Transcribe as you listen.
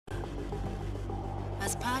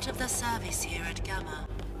As part of the service here at Gamma,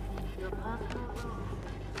 your personal room.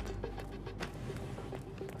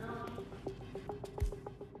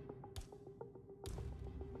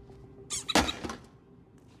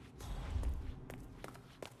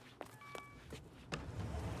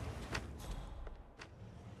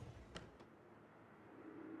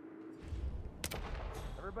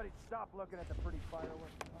 Everybody stop looking at the pretty fireworks.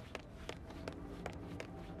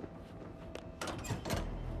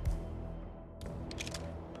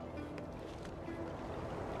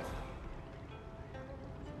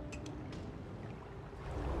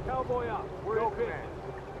 Cowboy up. We're in business.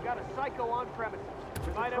 We got a psycho on premises.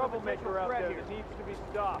 There's a troublemaker out there that needs to be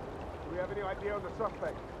stopped. Do we have any idea on the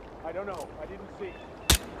suspect? I don't know. I didn't see.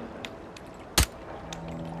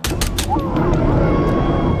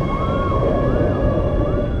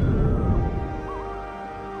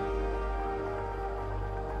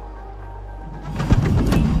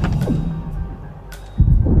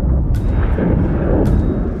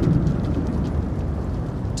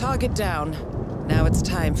 Target down. Now it's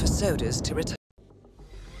time for sodas to retire.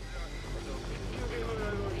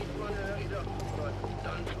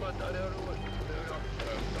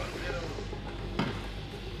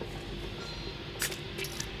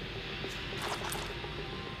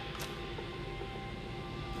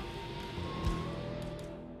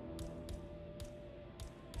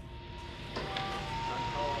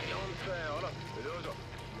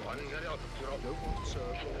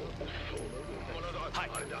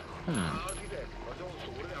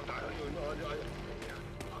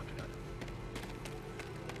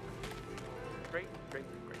 Great.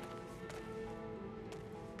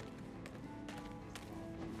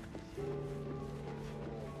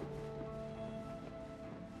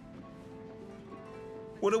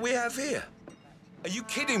 What do we have here? Are you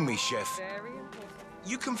kidding me, Chef?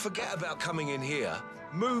 You can forget about coming in here.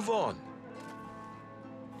 Move on.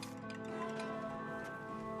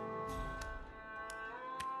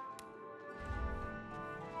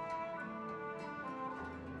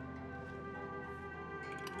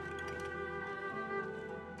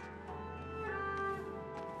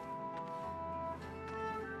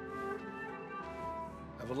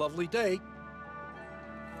 Have a lovely day.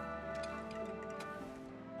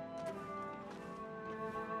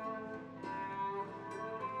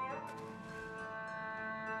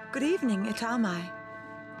 Good evening, Itamai.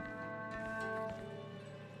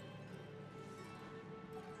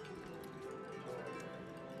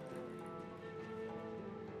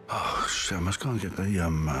 Oh, shit, I must go and get the,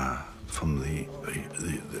 from the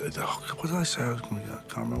what did I say I was going to get? I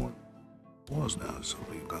can't remember what it was now.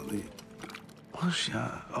 Something about the, oh,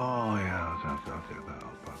 yeah, I'll get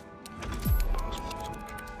that.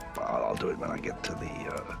 I'll do it when I get to the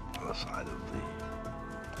other side of the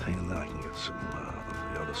thing, and then I can get some of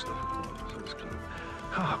the other stuff as well. So it's kind of,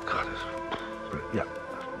 oh, God, yeah,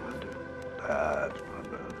 that's what I'm going to do. That's what I'm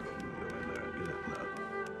going to go in there and get it now.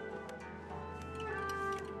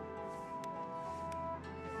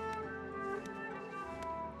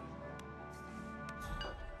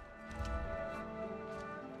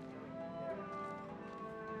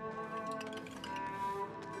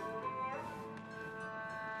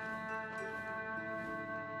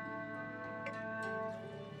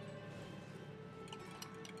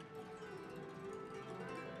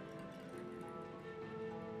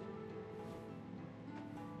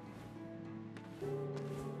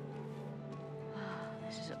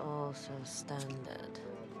 This is all so standard.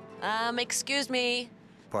 Excuse me.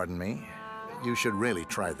 Pardon me? You should really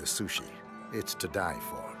try the sushi. It's to die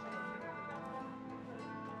for.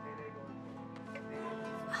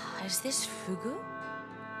 Is this fugu?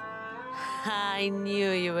 I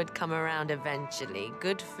knew you would come around eventually.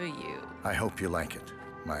 Good for you. I hope you like it.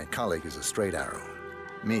 My colleague is a straight arrow.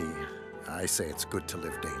 Me, I say it's good to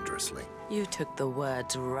live dangerously. You took the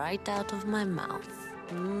words right out of my mouth.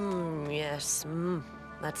 Yes,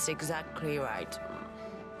 that's exactly right.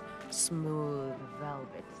 Smooth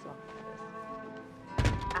velvet softness.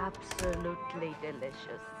 Absolutely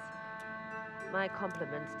delicious. My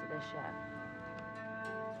compliments to the chef.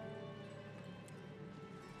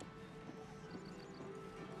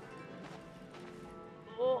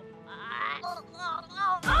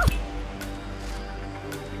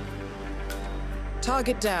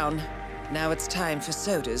 Target down. Now it's time for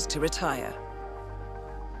sodas to retire.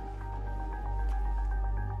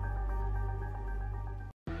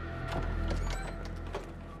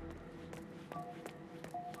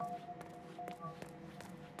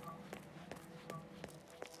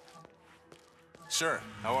 Sir,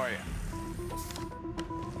 how are you?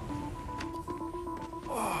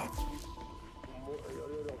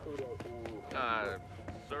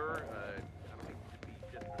 Sir, I don't think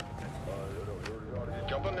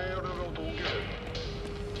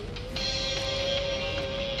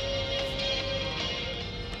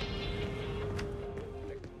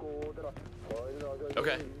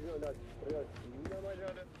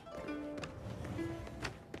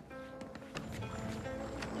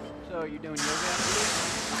So, you doing yoga after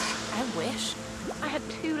this? I wish. I had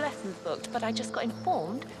 2 lessons booked, but I just got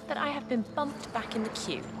informed that I have been bumped back in the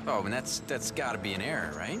queue. Oh, and that's gotta be an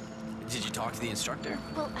error, right? Did you talk to the instructor?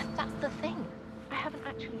 Well, that's the thing. I haven't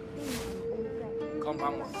actually seen him all day.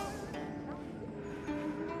 Compound.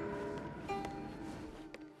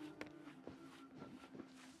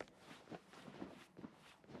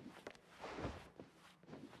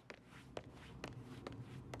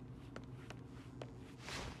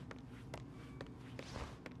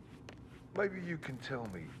 Maybe you can tell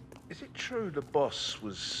me, is it true the boss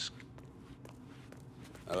was...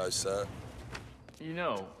 Hello, sir. You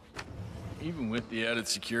know, even with the added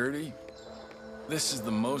security, this is the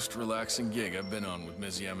most relaxing gig I've been on with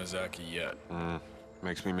Miss Yamazaki yet.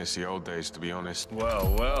 Makes me miss the old days, to be honest.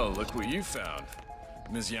 Well, well, look what you found.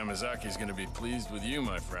 Miss Yamazaki's gonna be pleased with you,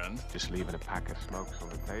 my friend. Just leaving a pack of smokes on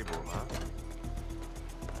the table, huh?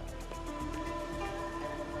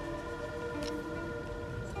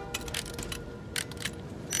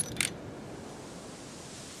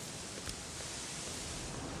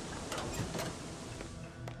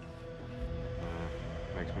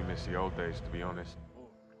 Makes me miss the old days, to be honest.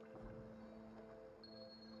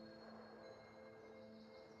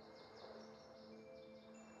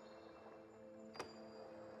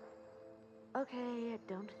 Okay,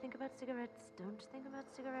 don't think about cigarettes. Don't think about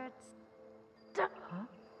cigarettes. Huh?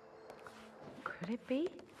 Could it be?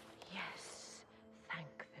 Yes.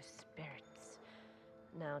 Thank the spirits.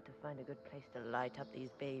 Now to find a good place to light up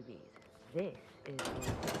these babies. This is...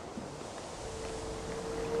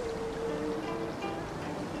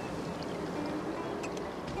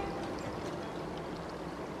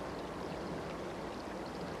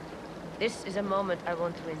 This is a moment I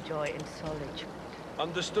want to enjoy in solitude.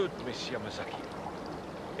 Understood, Miss Yamazaki.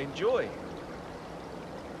 Enjoy.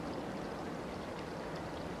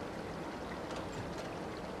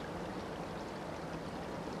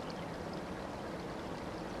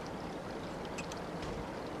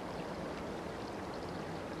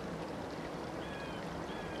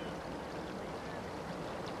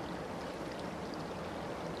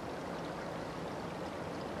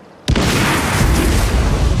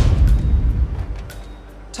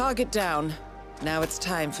 Target down. Now it's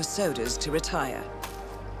time for sodas to retire.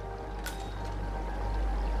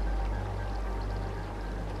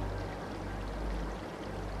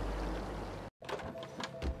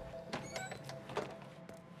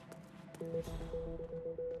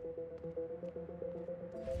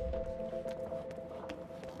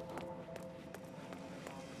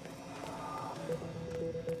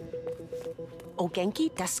 O genki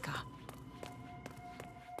desu ka?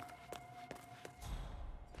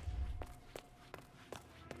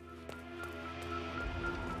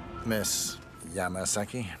 Miss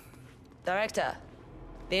Yamazaki, Director,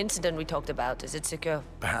 the incident we talked about, is it secure?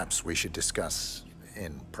 perhaps we should discuss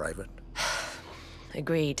in private.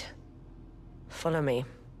 Agreed. Follow me.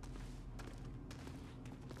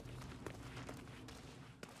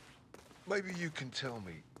 Maybe you can tell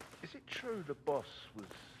me, is it true the boss was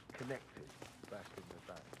connected back in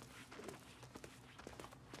the day?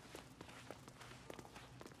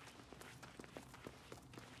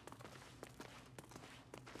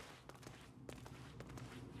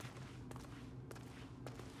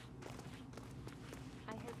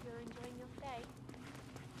 I hope you're enjoying your stay.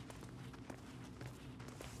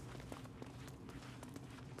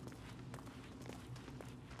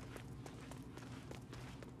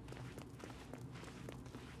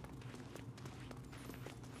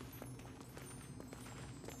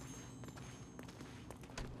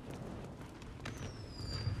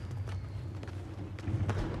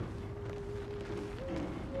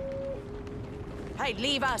 Hey,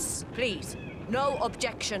 leave us, please. No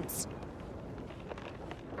objections.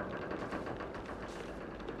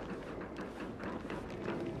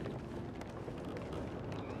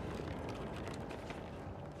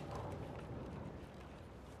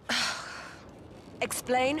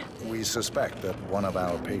 Explain? We suspect that one of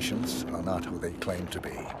our patients are not who they claim to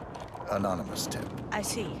be. Anonymous tip. I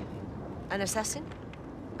see. An assassin?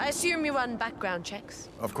 I assume you run background checks?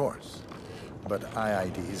 Of course. But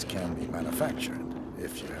IIDs can be manufactured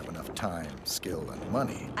if you have enough time, skill, and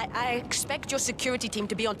money. I expect your security team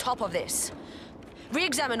to be on top of this.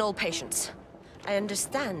 Re-examine all patients. I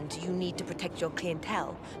understand you need to protect your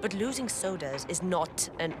clientele, but losing sodas is not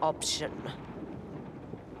an option.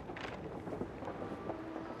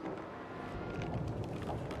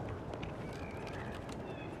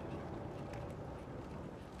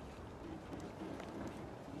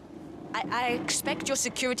 I expect your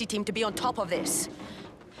security team to be on top of this.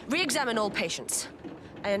 Re-examine all patients.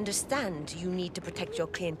 I understand you need to protect your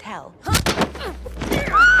clientele.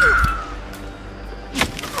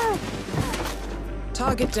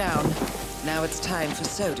 Target down. Now it's time for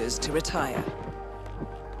sodas to retire.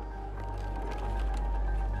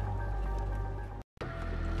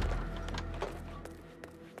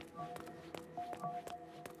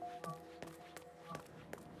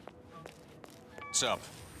 What's up?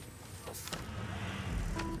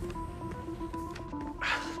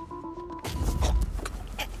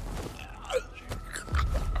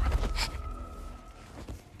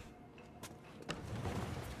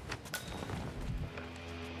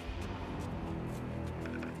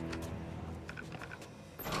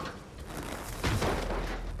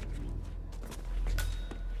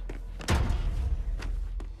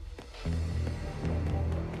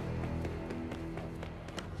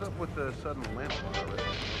 What's up with the sudden limp, brother?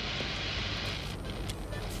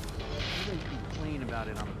 You can complain about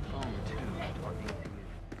it on the phone, too, talking to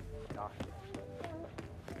your doctor.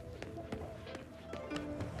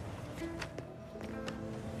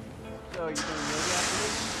 So, you doing yoga after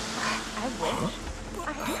this? I wish. I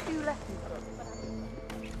have 2 lessons booked, but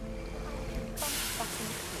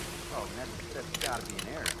Oh, that's gotta be an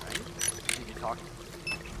error, right? Did you talk?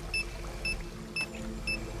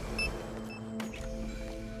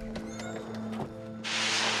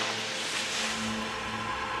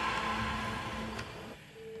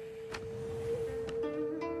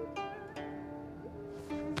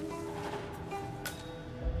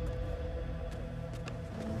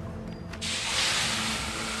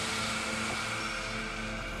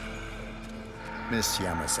 Miss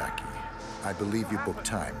Yamazaki, I believe you booked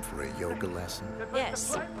time for a yoga lesson.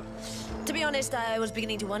 Yes. To be honest, I was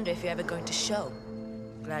beginning to wonder if you're ever going to show.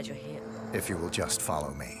 Glad you're here. If you will just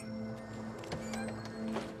follow me.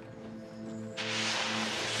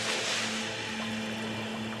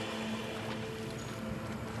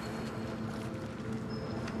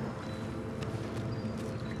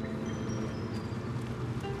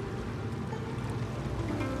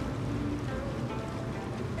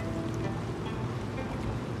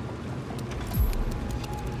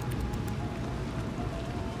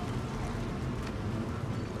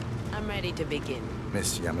 I'm ready to begin.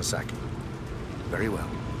 Miss Yamazaki. Very well.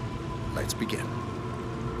 Let's begin.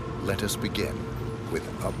 Let us begin with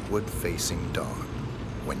upward-facing dog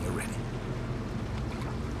when you're ready.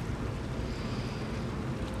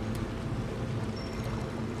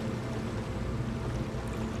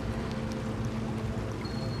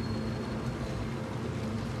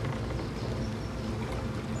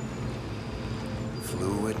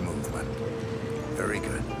 Fluid movement. Very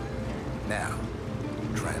good. Now,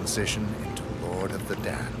 transition into Lord of the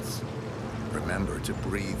Dance. Remember to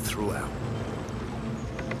breathe throughout.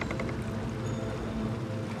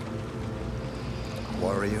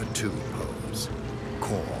 Warrior 2 pose.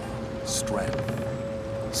 Core, strength.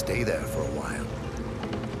 Stay there for a while.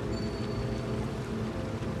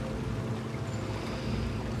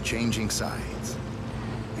 Changing sides.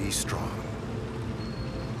 Be strong.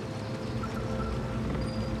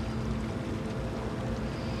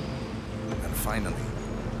 And finally,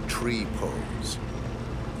 tree pose.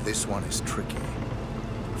 This one is tricky.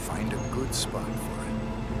 Find a good spot for it.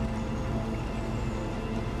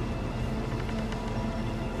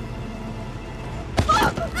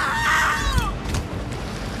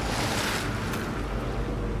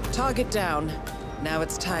 Target down. Now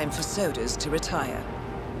it's time for sodas to retire.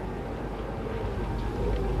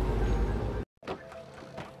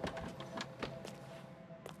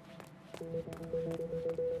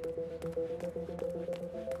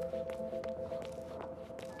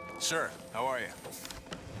 Sir, how are you?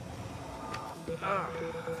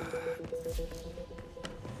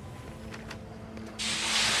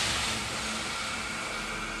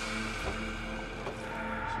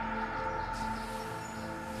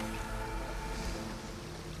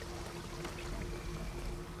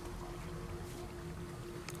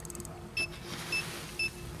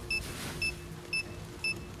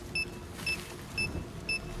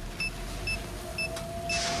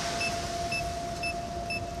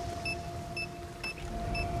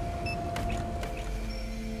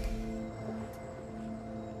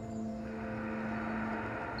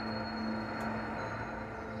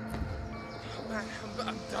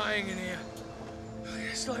 I'm dying in here.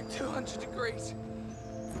 It's like 200 degrees.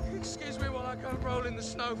 Excuse me while I go and roll in the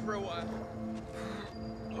snow for a while.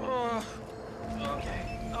 Oh,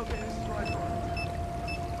 okay, this is right.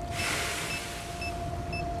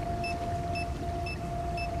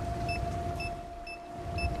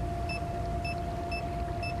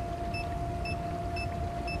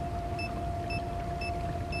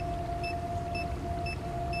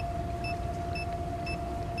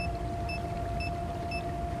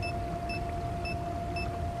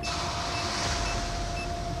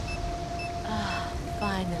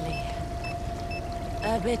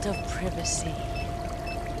 bit of privacy.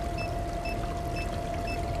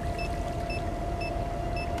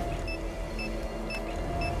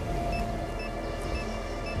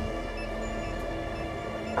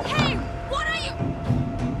 Hey! What are you...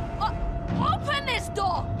 open this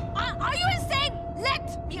door! Are you insane?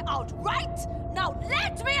 Let me out, right? Now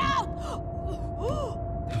let me out!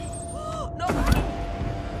 No.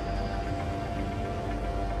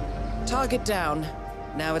 Target down.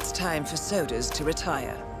 Now it's time for sodas to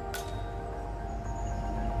retire.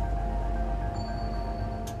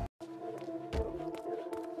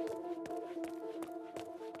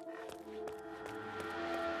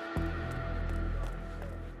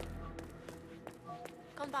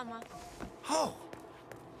 Oh!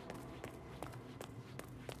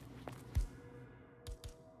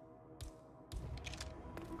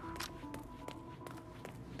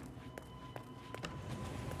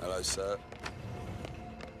 Hello, sir.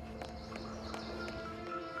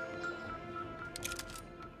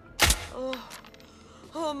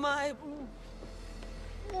 Oh my...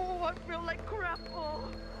 Oh, I feel like crap. Oh.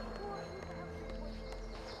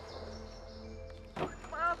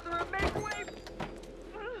 Bathroom, make way.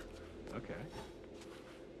 Okay.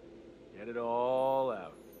 Get it all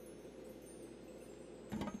out.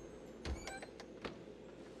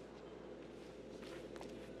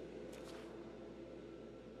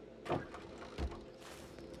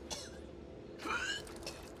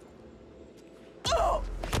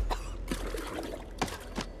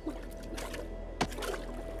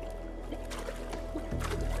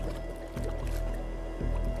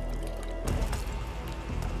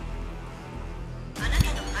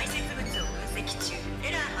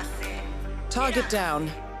 Target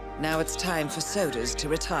down. Now it's time for sodas to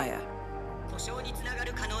retire. 故障につなが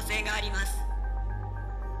る可能性があります。